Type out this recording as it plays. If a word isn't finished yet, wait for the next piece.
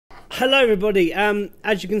Hello everybody,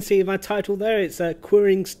 as you can see in my title there, it's a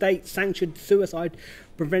querying state sanctioned suicide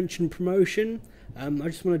prevention promotion. I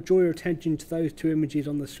just want to draw your attention to those two images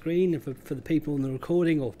on the screen for the people on the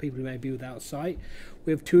recording or people who may be without sight.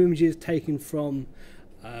 We have two images taken from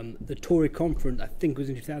the Tory conference, I think it was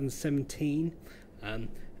in 2017,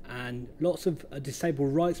 and lots of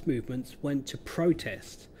disabled rights movements went to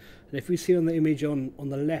protest. And if we see on the image on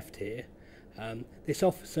the left here, this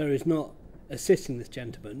officer is not assisting this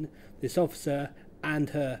gentleman. This officer and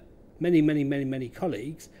her many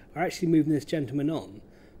colleagues are actually moving this gentleman on,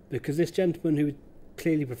 because this gentleman, who is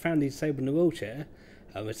clearly profoundly disabled in a wheelchair,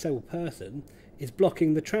 a disabled person, is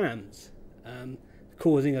blocking the trams,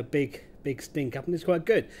 causing a big stink up, and it's quite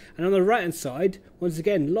good. And on the right hand side, once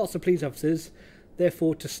again, lots of police officers,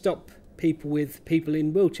 therefore to stop people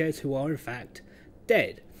in wheelchairs who are in fact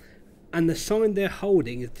dead. And the sign they're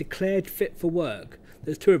holding is declared fit for work.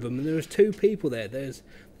 There's two of them, and there's two people there. There's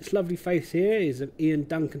this lovely face here is Ian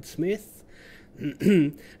Duncan Smith,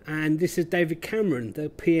 and this is David Cameron, the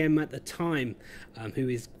PM at the time, who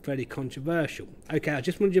is very controversial. Okay, I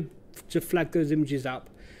just wanted you to flag those images up.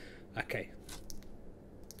 Okay.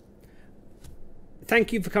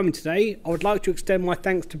 Thank you for coming today. I would like to extend my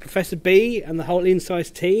thanks to Professor B and the whole Insights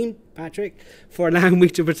team, Patrick, for allowing me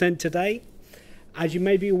to present today. As you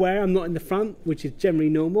may be aware, I'm not in the front, which is generally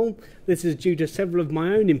normal. This is due to several of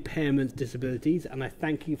my own impairments, disabilities, and I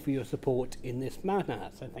thank you for your support in this manner.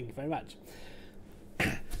 So thank you very much.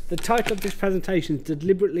 The title of this presentation is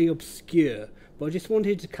deliberately obscure, but I just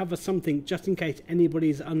wanted to cover something just in case anybody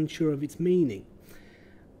is unsure of its meaning.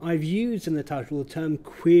 I've used in the title the term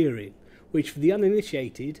querying, which for the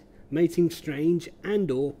uninitiated may seem strange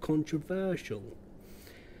and or controversial.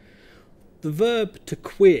 The verb to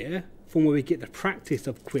queer, from where we get the practice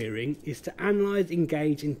of querying, is to analyse,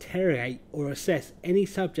 engage, interrogate or assess any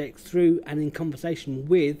subject through and in conversation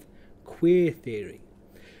with queer theory.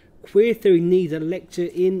 Queer theory needs a lecture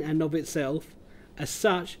in and of itself. As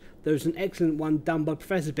such, there is an excellent one done by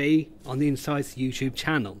Professor B on the Insights YouTube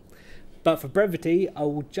channel. But for brevity, I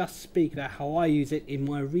will just speak about how I use it in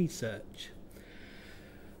my research.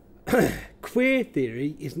 Queer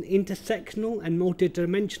theory is an intersectional and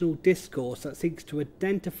multidimensional discourse that seeks to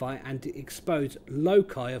identify and to expose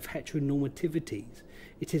loci of heteronormativities.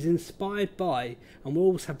 It is inspired by and will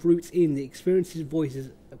always have roots in the experiences,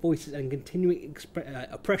 voices and continuing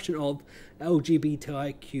oppression of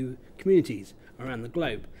LGBTIQ communities around the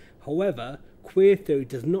globe. However, queer theory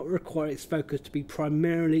does not require its focus to be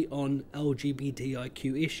primarily on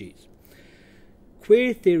LGBTIQ issues.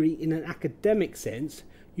 Queer theory, in an academic sense,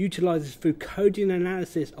 utilises Foucauldian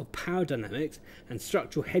analysis of power dynamics and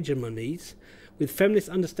structural hegemonies with feminist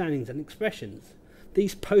understandings and expressions.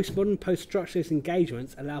 These postmodern, post-structuralist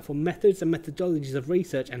engagements allow for methods and methodologies of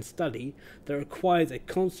research and study that requires a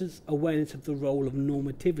conscious awareness of the role of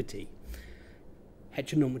normativity,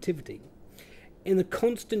 heteronormativity. In the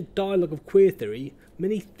constant dialogue of queer theory,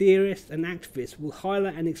 many theorists and activists will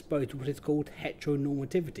highlight and expose what is called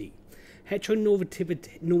heteronormativity.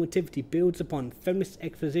 Heteronormativity builds upon feminist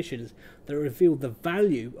expositions that reveal the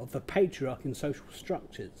value of the patriarch in social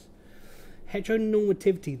structures.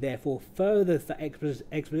 Heteronormativity therefore furthers the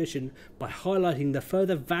exposition by highlighting the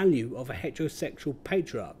further value of a heterosexual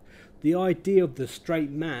patriarch, the idea of the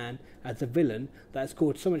straight man as the villain that has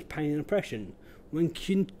caused so much pain and oppression. When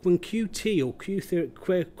QT or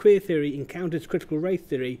queer theory encounters critical race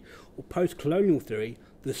theory or post-colonial theory,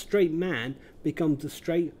 the straight man becomes the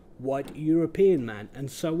straight white European man,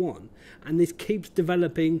 and so on. And this keeps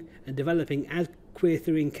developing as queer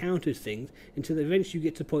theory encounters things, until eventually you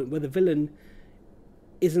get to the point where the villain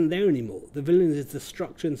isn't there anymore. The villain is the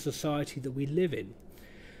structure and society that we live in.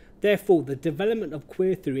 Therefore, the development of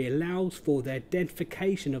queer theory allows for the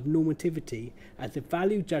identification of normativity as the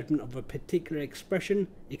value judgment of a particular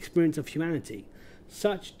experience of humanity.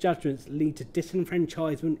 Such judgments lead to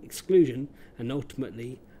disenfranchisement, exclusion, and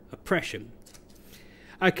ultimately oppression.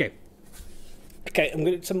 Okay, I'm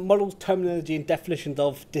going to some models, terminology and definitions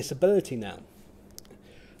of disability now.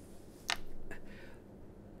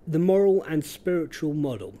 The moral and spiritual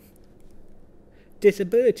model.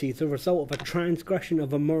 Disability is the result of a transgression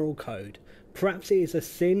of a moral code. Perhaps it is a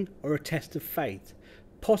sin or a test of faith,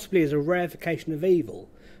 possibly as a reification of evil,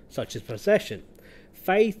 such as possession.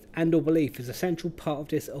 Faith and or belief is a central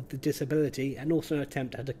part of the disability and also an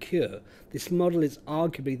attempt at a cure. This model is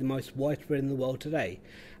arguably the most widespread in the world today,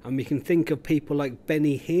 and we can think of people like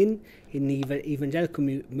Benny Hinn in the evangelical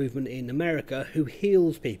movement in America, who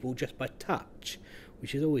heals people just by touch,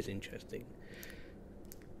 which is always interesting.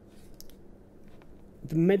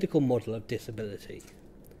 The medical model of disability.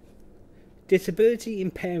 Disability,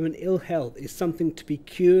 impairment, ill health is something to be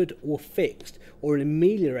cured or fixed or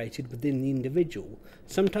ameliorated within the individual.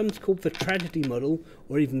 Sometimes called the tragedy model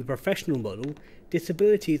or even the professional model,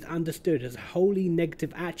 disability is understood as a wholly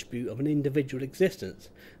negative attribute of an individual existence.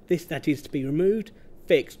 This that is to be removed,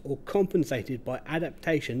 fixed or compensated by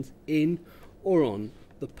adaptations in or on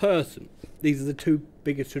the person. These are the two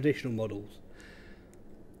biggest traditional models.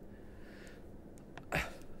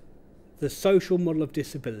 The social model of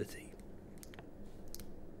disability.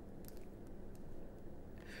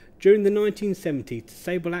 During the 1970s,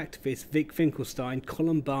 disabled activists Vic Finkelstein,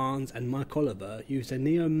 Colin Barnes and Mike Oliver used a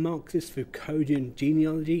neo-Marxist Foucauldian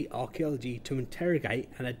genealogy archaeology to interrogate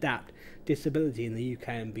and adapt disability in the UK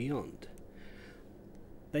and beyond.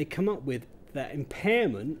 They come up with that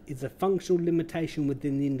impairment is a functional limitation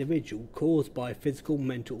within the individual caused by physical,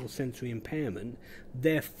 mental or sensory impairment.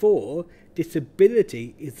 Therefore,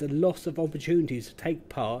 disability is the loss of opportunities to take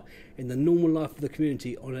part in the normal life of the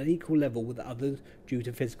community on an equal level with others due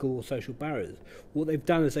to physical or social barriers. What they've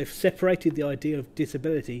done is they've separated the idea of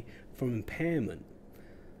disability from impairment.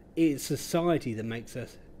 It's society that makes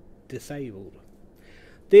us disabled.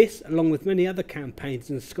 This, along with many other campaigns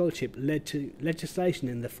and scholarship, led to legislation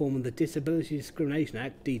in the form of the Disability Discrimination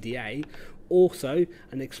Act, DDA. Also,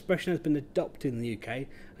 an expression has been adopted in the UK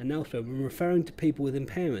and elsewhere when referring to people with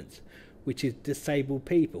impairments, which is disabled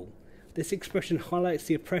people. This expression highlights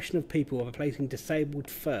the oppression of people by placing disabled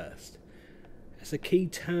first. It's a key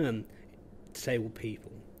term, disabled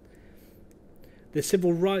people. The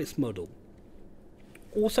civil rights model.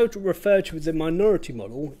 Also referred to as the minority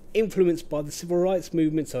model, influenced by the civil rights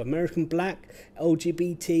movements of American black,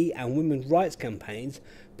 LGBT and women's rights campaigns,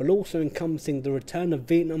 but also encompassing the return of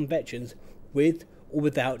Vietnam veterans with or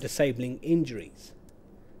without disabling injuries.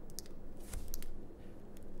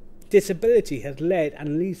 Disability has led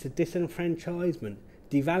and leads to disenfranchisement,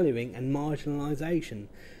 devaluing and marginalisation.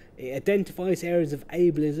 It identifies areas of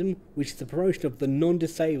ableism, which is the promotion of the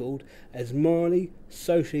non-disabled as morally,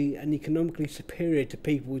 socially and economically superior to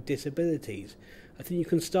people with disabilities. I think you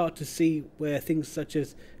can start to see where things such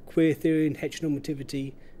as queer theory and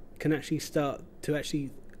heteronormativity can actually start to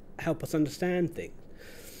help us understand things.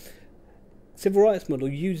 Civil rights model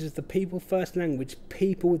uses the people first language,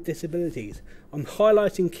 people with disabilities. I'm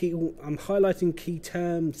highlighting key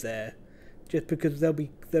terms there just because they'll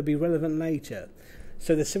be relevant later.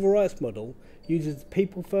 So the civil rights model uses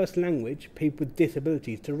people first language, people with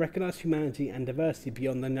disabilities, to recognise humanity and diversity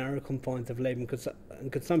beyond the narrow confines of labour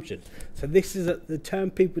and consumption. So this is the term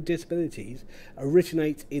people with disabilities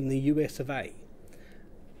originates in the US of A.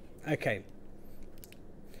 Okay.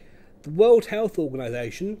 The World Health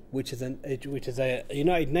Organization, which is a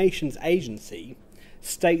United Nations agency,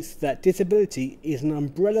 states that disability is an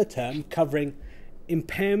umbrella term covering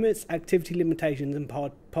impairments, activity limitations and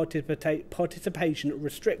participation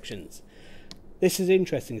restrictions. This is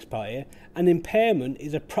interesting, this part here. An impairment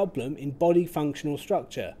is a problem in body functional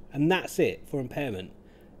structure, and that's it for impairment.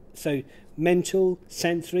 So mental,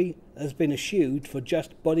 sensory has been eschewed for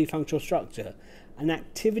just body functional structure. An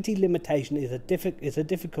activity limitation is a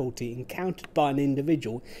difficulty encountered by an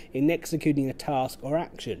individual in executing a task or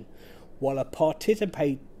action, while a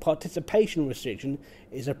participation restriction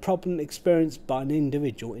is a problem experienced by an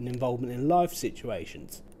individual in involvement in life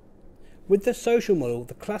situations. With the social model,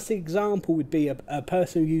 the classic example would be a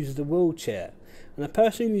person who uses a wheelchair. And a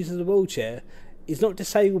person who uses a wheelchair is not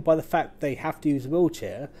disabled by the fact they have to use a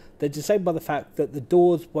wheelchair. They're disabled by the fact that the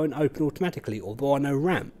doors won't open automatically, or there are no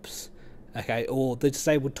ramps, okay, or the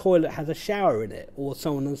disabled toilet has a shower in it, or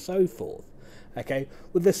so on and so forth. Okay,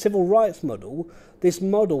 with the civil rights model, this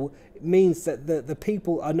model means that the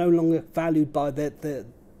people are no longer valued by the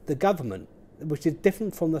government, which is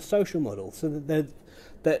different from the social model, so that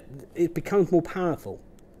it becomes more powerful.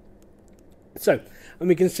 So, and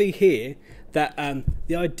we can see here that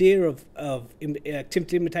the idea of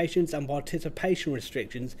activity limitations and participation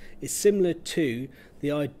restrictions is similar to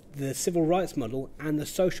the civil rights model and the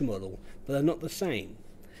social model, but they're not the same.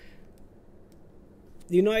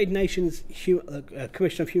 The United Nations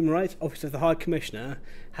Commission of Human Rights, Office of the High Commissioner,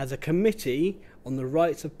 has a committee on the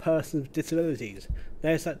rights of persons with disabilities.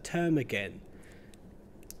 There's that term again.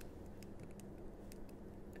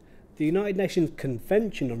 The United Nations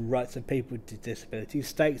Convention on Rights of People with Disabilities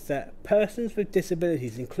states that persons with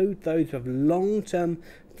disabilities include those who have long-term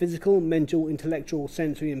physical, mental, intellectual, or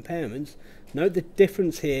sensory impairments. Note the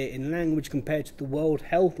difference here in language compared to the World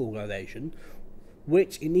Health Organization,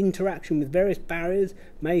 which in interaction with various barriers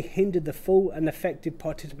may hinder the full and effective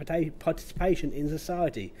participation in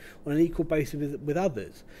society on an equal basis with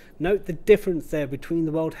others. Note the difference there between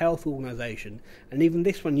the World Health Organization, and even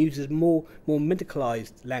this one uses more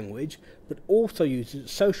medicalized language, but also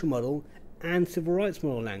uses social model and civil rights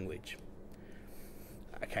model language.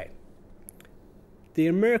 Okay. The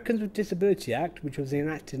Americans with Disability Act, which was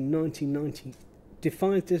enacted in 1990,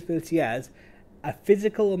 defines disability as a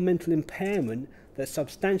physical or mental impairment that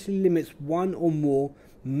substantially limits one or more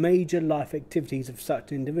major life activities of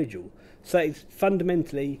such an individual. So it's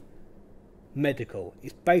fundamentally medical.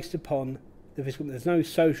 It's based upon the physical. There's no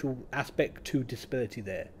social aspect to disability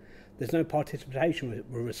there. There's no participation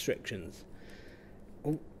restrictions.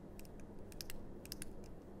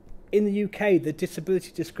 In the UK, the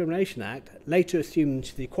Disability Discrimination Act, later assumed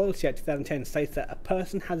into the Equality Act 2010, states that a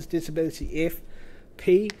person has a disability if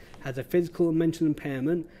P has a physical or mental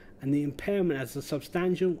impairment, and the impairment has a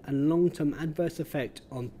substantial and long-term adverse effect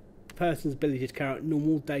on the person's ability to carry out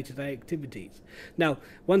normal day-to-day activities. Now,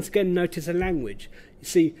 once again, notice the language. You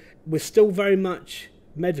see, we're still very much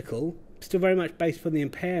medical, still very much based on the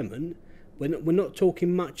impairment. We're not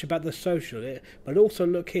talking much about the social, but also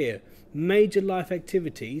look here, major life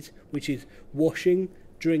activities, which is washing,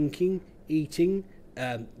 drinking, eating,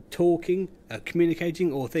 talking,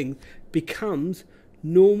 communicating, or things, becomes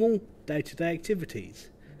normal day-to-day activities.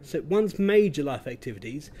 So one's major life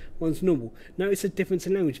activities, one's normal. Notice the difference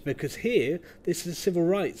in language, because here this is a civil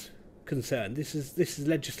rights concern. This is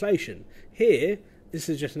legislation. Here, this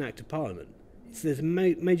is just an act of parliament. So there's a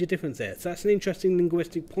major difference there. So that's an interesting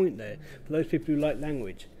linguistic point there for those people who like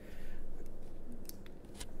language.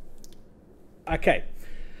 Okay.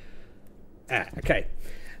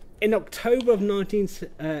 In October of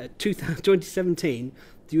 2017,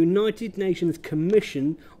 the United Nations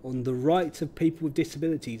Commission on the Rights of People with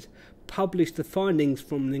Disabilities published the findings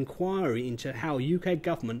from an inquiry into how UK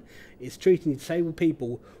government is treating disabled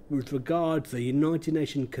people with regard to the United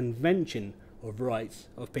Nations Convention of Rights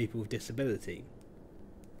of People with Disability.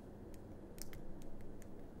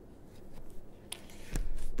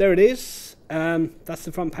 There it is. That's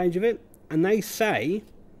the front page of it. And they say,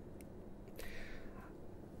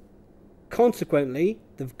 consequently,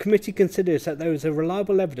 the committee considers that there is a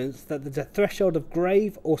reliable evidence that the threshold of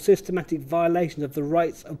grave or systematic violation of the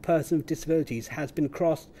rights of persons with disabilities has been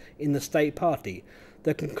crossed in the state party.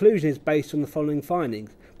 The conclusion is based on the following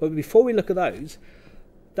findings. But before we look at those,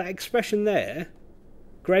 that expression there,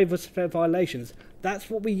 grave or systematic violations, that's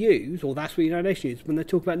what we use, or that's what the United Nations use when they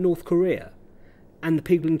talk about North Korea and the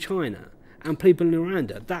people in China and people in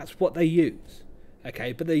Rwanda. That's what they use.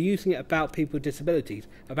 Okay, but they're using it about people with disabilities,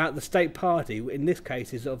 about the state party. In this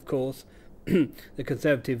case is, of course, the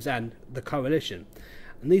Conservatives and the Coalition.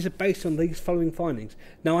 And these are based on these following findings.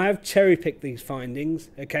 Now, I have cherry-picked these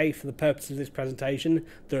findings, okay, for the purpose of this presentation.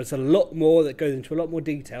 There's a lot more that goes into a lot more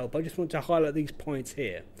detail, but I just want to highlight these points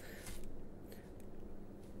here.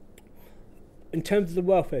 In terms of the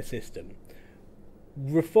welfare system,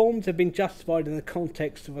 reforms have been justified in the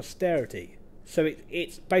context of austerity. So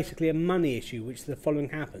it's basically a money issue, which the following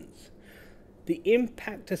happens. The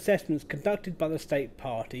impact assessments conducted by the state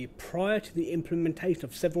party prior to the implementation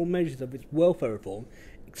of several measures of its welfare reform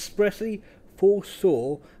expressly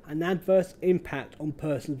foresaw an adverse impact on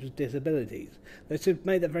persons with disabilities. They should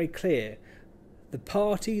make that very clear. The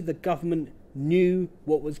party, the government, knew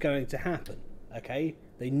what was going to happen. Okay?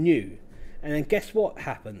 They knew. And then guess what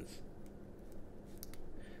happens?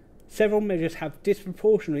 Several measures have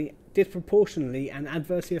disproportionately and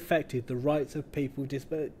adversely affected the rights of people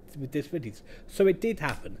with disabilities. So it did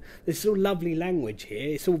happen. This is all lovely language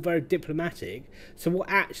here. It's all very diplomatic. So what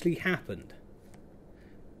actually happened?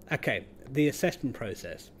 Okay, the assessment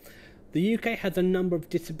process. The UK has a number of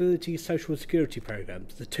disability social security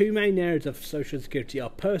programs. The two main areas of social security are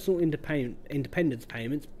personal independence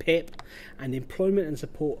payments, PIP, and employment and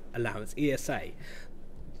support allowance, ESA.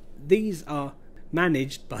 These are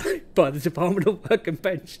managed by the Department of Work and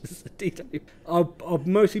Pensions. I'll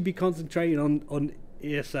mostly be concentrating on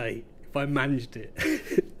ESA if I managed it.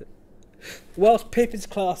 Whilst PIP is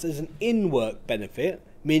classed as an in-work benefit,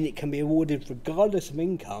 meaning it can be awarded regardless of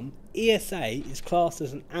income, ESA is classed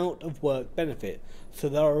as an out-of-work benefit, so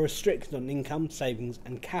there are restrictions on income, savings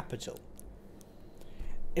and capital.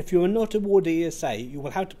 If you are not awarded ESA, you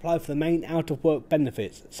will have to apply for the main out-of-work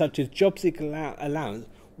benefits, such as job seeker allowance,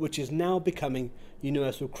 which is now becoming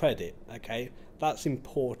universal credit. Okay, that's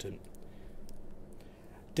important.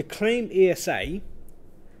 To claim ESA,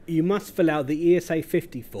 you must fill out the ESA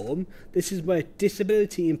 50 form. This is where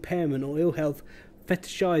disability, impairment or ill health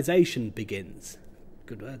fetishization begins.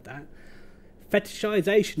 Good word, that.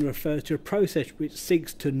 Fetishization refers to a process which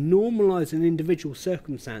seeks to normalise an individual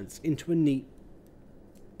circumstance into a neat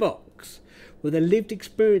box, where the lived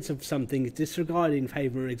experience of something is disregarded in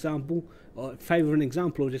favour of an example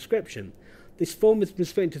or description. This form has been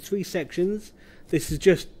split into 3 sections. This is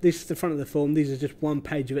the front of the form. These are just one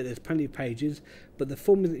page of it. There's plenty of pages, but the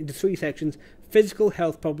form is into 3 sections: physical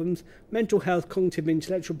health problems, mental health, cognitive and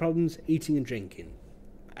intellectual problems, eating and drinking.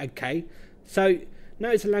 Okay, so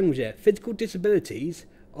notice the language there. Physical disabilities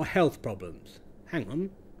are health problems. Hang on,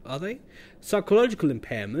 are they? Psychological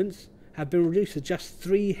impairments have been reduced to just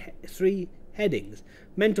three headings: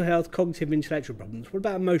 mental health, cognitive and intellectual problems. What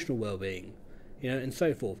about emotional well-being? And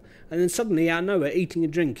so forth. And then suddenly, out of nowhere, eating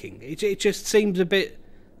and drinking. It just seems a bit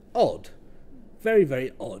odd. Very,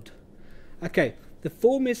 very odd. Okay, the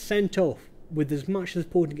form is sent off with as much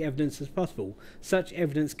supporting evidence as possible. Such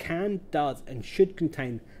evidence can, does, and should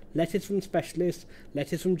contain letters from specialists,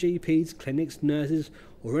 letters from GPs, clinics, nurses,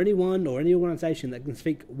 or anyone or any organisation that can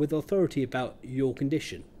speak with authority about your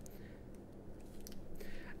condition.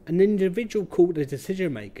 An individual called a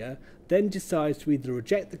decision maker then decides to either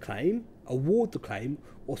reject the claim, award the claim,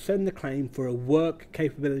 or send the claim for a work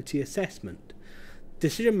capability assessment.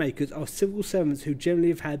 Decision makers are civil servants who generally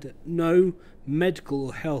have had no medical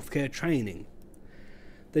or healthcare training.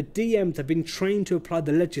 The DMs have been trained to apply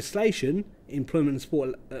the legislation, employment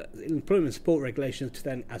support regulations to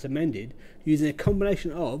them as amended, using a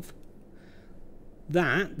combination of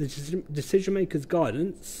that, the decision maker's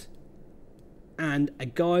guidance, and a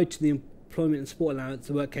guide to the employment and support allowance,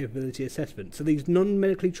 the work capability assessment. So these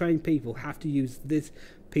non-medically trained people have to use these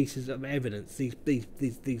pieces of evidence,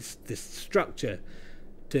 this structure,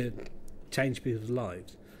 to change people's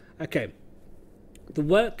lives. Okay, the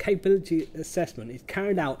work capability assessment is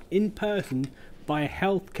carried out in person by a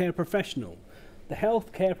healthcare professional. The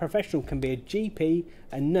healthcare professional can be a GP,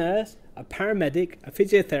 a nurse, a paramedic, a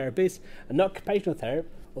physiotherapist, an occupational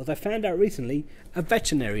therapist, or as I found out recently, a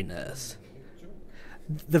veterinary nurse.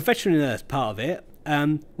 The veterinary nurse part of it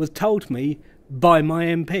was told to me by my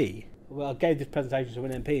MP. Well, I gave this presentation to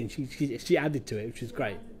an MP, and she added to it, which is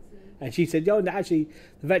great. And she said, "Oh, actually,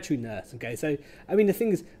 the veterinary nurse." Okay, so I mean, the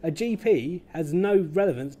thing is, a GP has no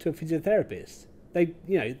relevance to a physiotherapist. A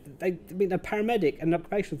paramedic and an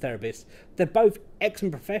occupational therapist, they're both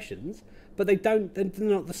excellent professions, but they're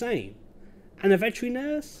not the same. And a veterinary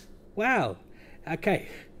nurse, wow. Okay.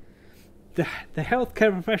 The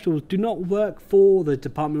healthcare professionals do not work for the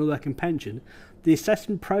Department of Work and Pension. The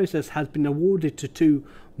assessment process has been awarded to 2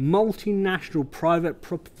 multinational private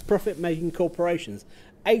profit-making corporations,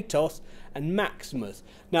 Atos and Maximus.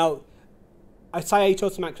 Now, I say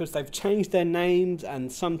Atos and Maximus, they've changed their names and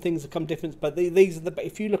some things have come different, but these are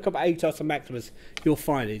if you look up Atos and Maximus, you'll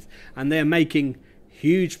find these. And they're making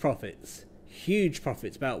huge profits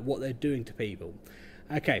about what they're doing to people.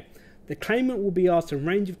 Okay. The claimant will be asked a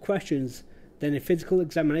range of questions, then a physical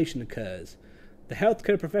examination occurs. The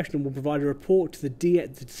healthcare professional will provide a report to the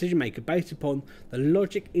decision maker based upon the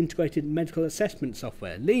Logic Integrated Medical Assessment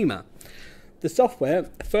software, LIMA. The software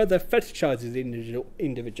further fetishizes the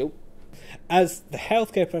individual, as the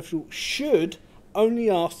healthcare professional should only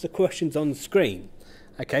ask the questions on the screen.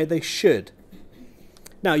 Okay, they should.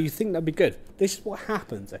 Now, you think that'd be good. This is what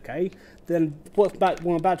happens, okay? Then what I'm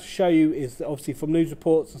about to show you is obviously from news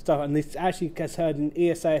reports and stuff, and this actually gets heard in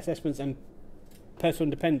ESA assessments and personal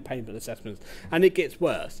independent payment assessments, and it gets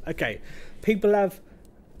worse. Okay, the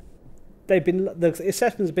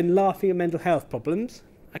assessments have been laughing at mental health problems.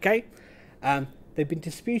 Okay, they've been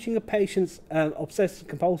disputing a patient's obsessive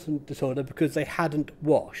compulsive disorder because they hadn't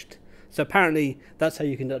washed. So apparently that's how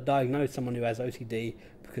you can diagnose someone who has OCD,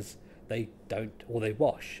 because they don't, or they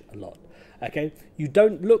wash a lot. Okay, you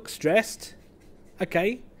don't look stressed.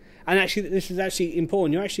 Okay, and actually this is actually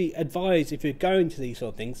important. You're actually advised, if you're going to these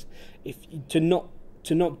sort of things, to not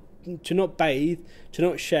bathe, to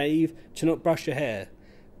not shave, to not brush your hair,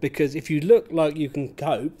 because if you look like you can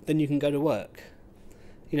cope, then you can go to work.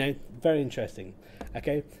 Very interesting.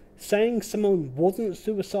 Okay, saying someone wasn't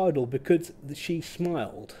suicidal because she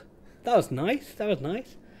smiled. That was nice.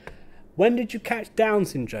 When did you catch Down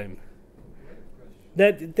syndrome?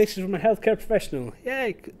 This is from a healthcare professional.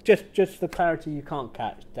 Yeah, just for clarity, you can't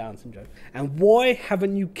catch Down syndrome. And why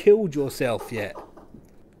haven't you killed yourself yet?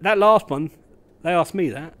 That last one, they asked me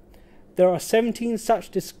that. There are 17 such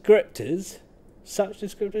descriptors.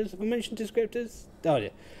 Have I mentioned descriptors? Oh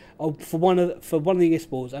yeah. For one of the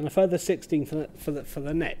ISPORs, and a further 16 for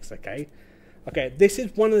the next. Okay. This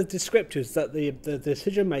is one of the descriptors that the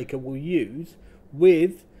decision maker will use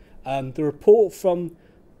with the report from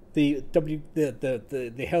the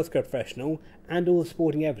healthcare professional, and all the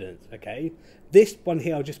supporting evidence. Okay, this one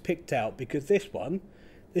here I just picked out because this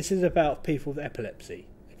is about people with epilepsy.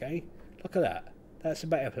 Okay, look at that. That's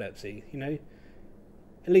about epilepsy. You know,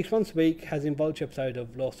 at least once a week has an involuntary episode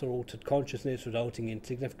of loss or altered consciousness, resulting in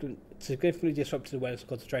significantly disrupted awareness and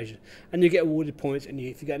concentration. And you get awarded points, and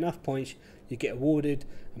if you get enough points, you get awarded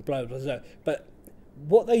and blah blah blah. But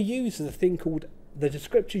what they use is a thing called, the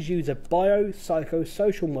descriptors use a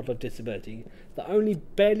biopsychosocial model of disability that only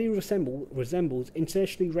barely resembles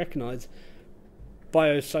internationally recognised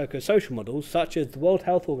biopsychosocial models, such as the World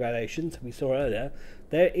Health Organization, we saw earlier,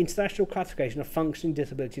 their International Classification of Functioning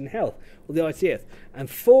Disability in Health, or the ICF. And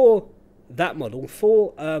for that model,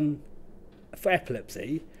 for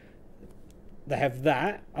epilepsy, they have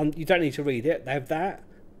that, and you don't need to read it, they have that,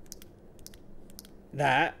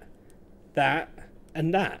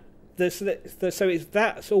 and that. So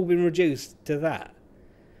that's all been reduced to that,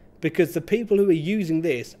 because the people who are using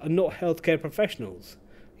this are not healthcare professionals.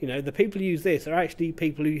 You know, the people who use this are actually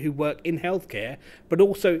people who work in healthcare, but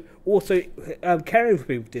also caring for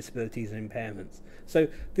people with disabilities and impairments. So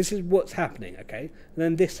this is what's happening, okay? And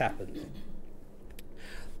then this happens.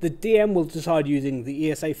 The DM will decide using the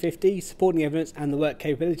ESA 50, supporting evidence, and the work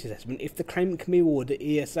capability assessment if the claimant can be awarded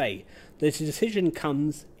ESA. This decision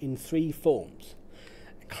comes in three forms.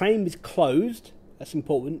 A claim is closed, that's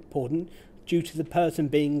important, due to the person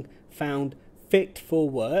being found fit for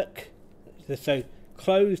work. So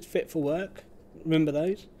closed, fit for work, remember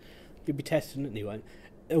those? You'll be testing it anyway.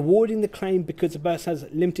 Awarding the claim because the person has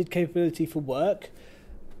limited capability for work,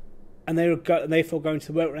 and therefore going to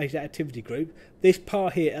the work-related activity group. This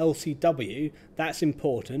part here, LCW, that's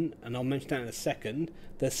important, and I'll mention that in a second.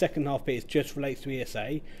 The second half bit just relates to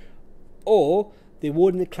ESA. Or the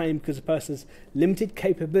awarding the claim because the person has limited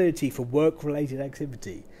capability for work-related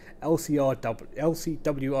activity, LCWRA,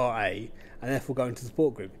 and therefore going to the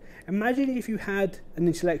support group. Imagine if you had an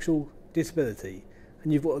intellectual disability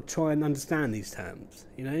and you've got to try and understand these terms,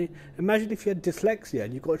 you know? Imagine if you had dyslexia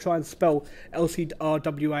and you've got to try and spell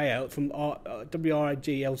LCRWA out from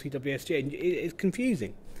WRAG, LCWSG, and it's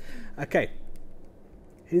confusing. Okay,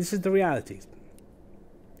 this is the realities.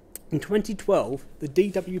 In 2012, the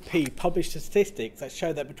DWP published statistics that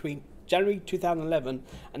show that between January 2011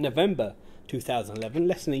 and November 2011,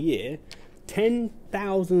 less than a year,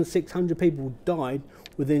 10,600 people died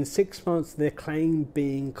within 6 months of their claim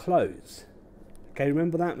being closed. Okay,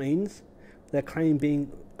 remember what that means? Their claim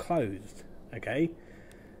being closed. Okay?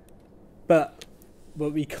 But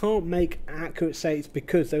we can't make accurate statements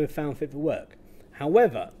because they were found fit for work.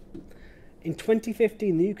 However, in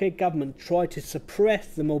 2015, the UK government tried to suppress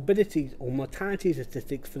the morbidity or mortality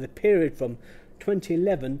statistics for the period from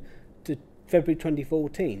 2011 to February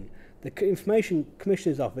 2014. The Information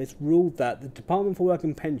Commissioner's Office ruled that the Department for Work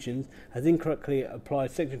and Pensions has incorrectly applied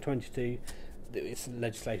Section 22. It's a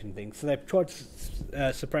legislation thing. So they've tried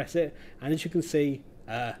to suppress it. And as you can see,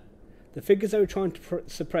 the figures they were trying to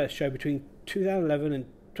suppress show between 2011 and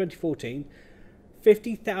 2014,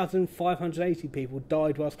 50,580 people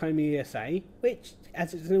died whilst claiming ESA, which,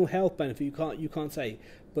 as it's an ill health benefit, you can't say.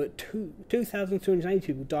 But 2,280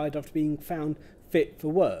 people died after being found fit for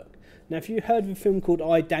work. Now, if you heard of a film called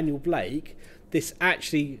I, Daniel Blake, this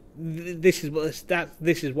is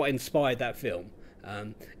what inspired that film.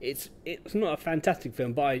 It's not a fantastic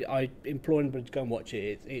film, but I implore anybody to go and watch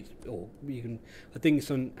it. I think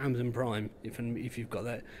it's on Amazon Prime if you've got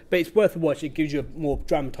that. But it's worth a watch. It gives you a more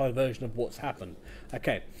dramatised version of what's happened.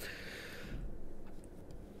 Okay.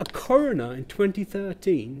 A coroner in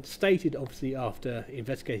 2013 stated, obviously after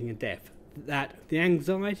investigating a death, that the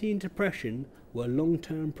anxiety and depression were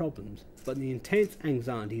long-term problems, but the intense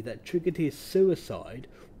anxiety that triggered his suicide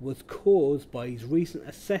was caused by his recent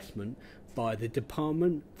assessment by the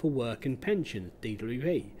Department for Work and Pensions,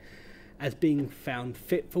 DWP, as being found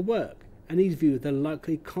fit for work, and his view of the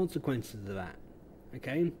likely consequences of that.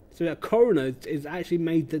 Okay, so a coroner has actually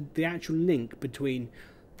made the actual link between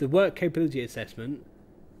the work capability assessment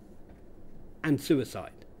and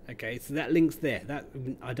suicide. Okay, so that link's there. That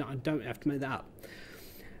I don't have to make that up.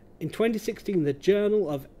 In 2016, the Journal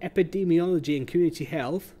of Epidemiology and Community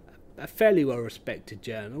Health, a fairly well-respected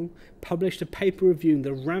journal, published a paper reviewing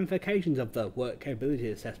the ramifications of the work capability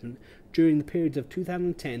assessment during the periods of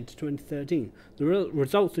 2010 to 2013. The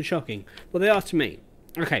results are shocking. Well, they are to me.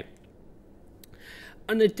 Okay.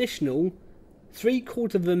 An additional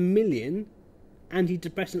 750,000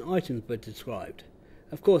 antidepressant items were described.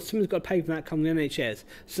 Of course, someone's got to pay for that come the NHS.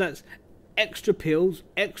 So that's extra pills,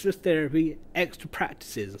 extra therapy, extra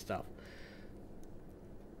practices and stuff.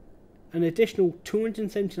 an additional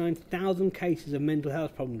 279,000 cases of mental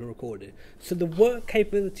health problems are recorded. So the work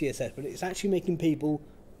capability assessment is actually making people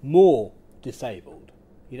more disabled.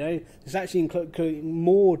 You know, it's actually including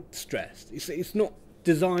more stressed. It's not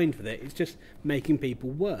designed for that. It's just making people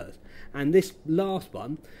worse. And this last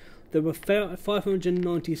one, there were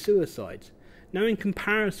 590 suicides. Now, in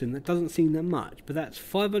comparison, that doesn't seem that much, but that's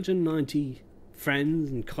 590 friends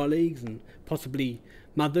and colleagues and possibly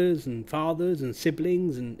mothers and fathers and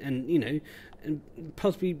siblings and you know, and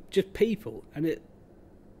possibly just people. And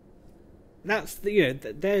that's the, you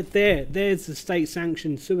know, there's the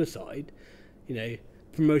state-sanctioned suicide, you know,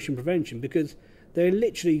 promotion prevention, because they're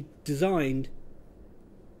literally designed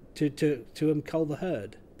to cull the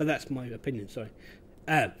herd. But that's my opinion. Sorry.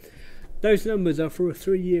 Those numbers are for a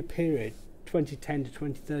 3-year period, 2010 to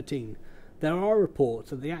 2013. There are reports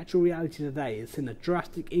that the actual reality today has seen a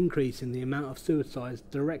drastic increase in the amount of suicides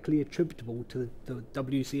directly attributable to the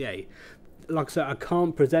WCA. Like I said, I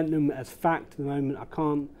can't present them as fact at the moment. I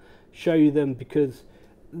can't show you them because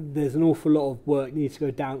there's an awful lot of work needs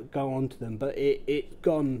to go on to them. But it's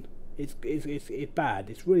bad.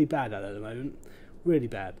 It's really bad at the moment. Really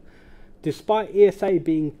bad. Despite ESA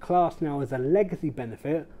being classed now as a legacy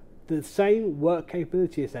benefit, the same work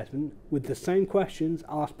capability assessment with the same questions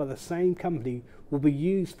asked by the same company will be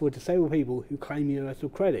used for disabled people who claim universal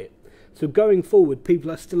credit. So going forward,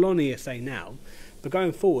 people are still on ESA now, but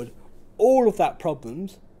going forward, all of that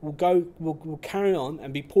problems will carry on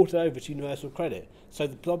and be ported over to universal credit. So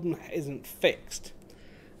the problem isn't fixed.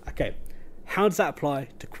 Okay, how does that apply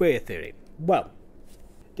to queer theory? Well,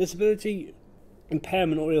 disability,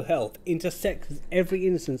 impairment or ill health intersects with every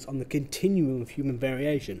instance on the continuum of human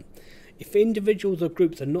variation. If individuals or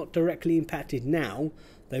groups are not directly impacted now,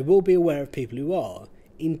 they will be aware of people who are.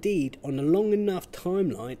 Indeed, on a long enough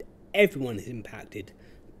timeline, everyone is impacted.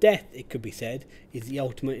 Death, it could be said, is the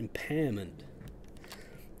ultimate impairment.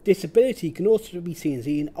 Disability can also be seen as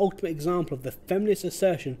an ultimate example of the feminist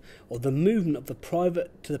assertion of the movement of the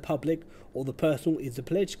private to the public or the personal is the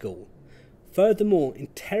political. Furthermore,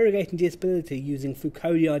 interrogating disability using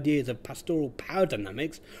Foucauldian ideas of pastoral power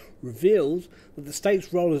dynamics reveals that the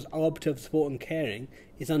state's role as arbiter of support and caring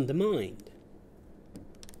is undermined.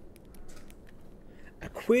 A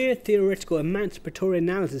queer theoretical emancipatory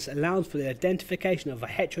analysis allows for the identification of a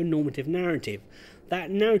heteronormative narrative.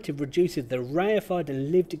 That narrative reduces the reified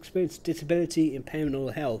and lived experience of disability, impairment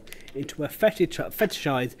or health into a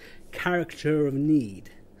fetishized caricature of need.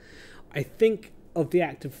 I think of the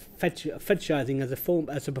act of fetishizing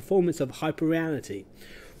as a performance of hyperreality,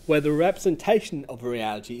 where the representation of a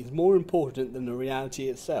reality is more important than the reality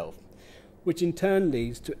itself, which in turn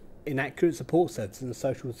leads to inaccurate support services and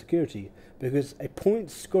social security, because a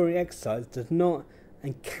point scoring exercise does not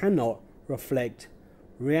and cannot reflect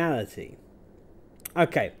reality.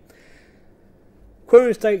 Okay,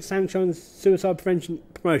 queer state sanctions suicide prevention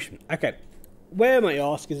promotion. Okay, where, might you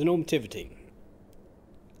ask, is the normativity?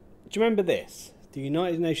 Do you remember this? The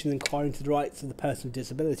United Nations inquiry into the rights of the person with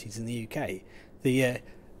disabilities in the UK.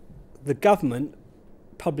 The government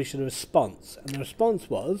published a response, and the response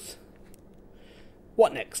was,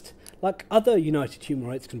 what next? Like other United Human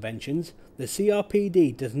Rights Conventions, the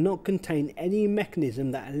CRPD does not contain any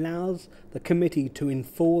mechanism that allows the committee to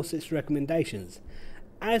enforce its recommendations.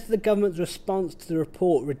 As the government's response to the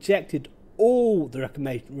report rejected all the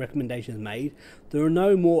recommendations made, there are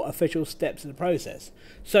no more official steps in the process.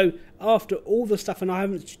 So after all the stuff, and I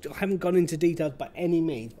haven't gone into details by any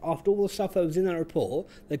means, after all the stuff that was in that report,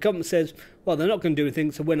 the government says, well, they're not going to do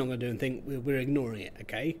anything, so we're not going to do anything, we're ignoring it,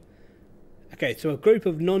 okay? Okay, so a group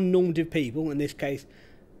of non-normative people, in this case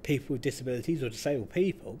people with disabilities or disabled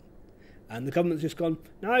people, and the government's just gone,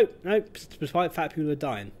 no, despite the fact people are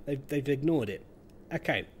dying, they've ignored it.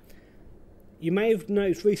 Okay. You may have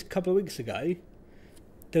noticed a couple of weeks ago,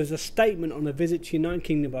 there was a statement on a visit to the United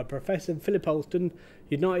Kingdom by Professor Philip Alston,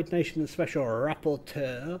 United Nations Special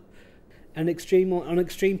Rapporteur, on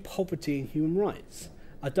extreme poverty and human rights.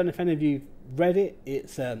 I don't know if any of you read it.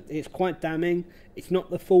 It's quite damning. It's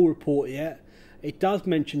not the full report yet. It does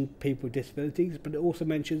mention people with disabilities, but it also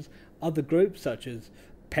mentions other groups such as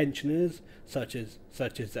pensioners, such as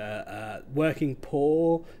working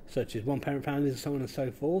poor, such as one-parent families, and so on and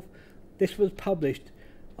so forth. This was published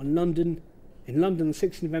in London, the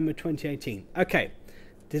 6th of November 2018. Okay,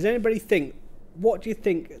 does anybody think, what do you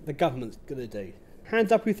think the government's going to do?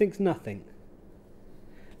 Hands up who thinks nothing.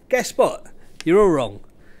 Guess what? You're all wrong.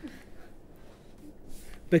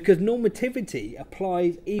 Because normativity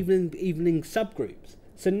applies even in subgroups.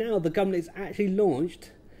 So now the government is actually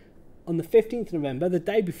launched on the 15th of November, the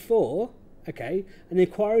day before, okay, an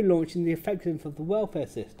inquiry launched into the effectiveness of the welfare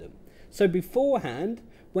system. So beforehand,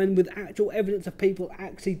 when with actual evidence of people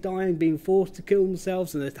actually dying, being forced to kill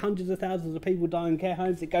themselves, and there's hundreds of thousands of people dying in care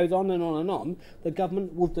homes, it goes on and on and on, the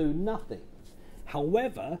government will do nothing.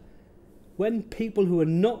 However, when people who are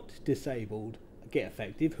not disabled get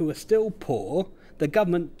affected, who are still poor, the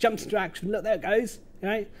government jumps into action. Look, there it goes.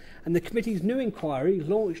 Right? And the committee's new inquiry,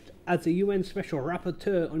 launched as the UN Special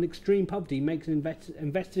Rapporteur on Extreme Poverty makes an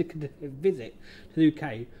investigative visit to the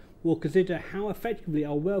UK, will consider how effectively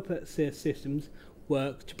our welfare systems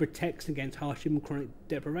work to protect against hardship and chronic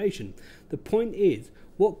deprivation. The point is,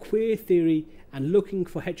 what queer theory and looking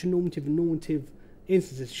for heteronormative and normative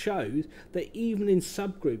instances shows that even in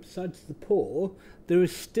subgroups such as the poor, there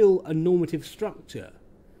is still a normative structure.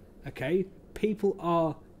 Okay? People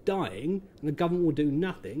are dying and the government will do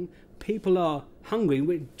nothing. People are hungry,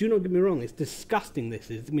 which, do not get me wrong, it's disgusting. This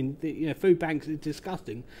is, I mean, food banks is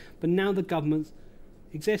disgusting, but now the government's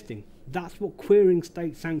existing. That's what queering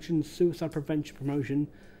state-sanctioned suicide prevention promotion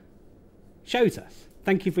shows us.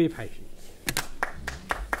 Thank you for your patience.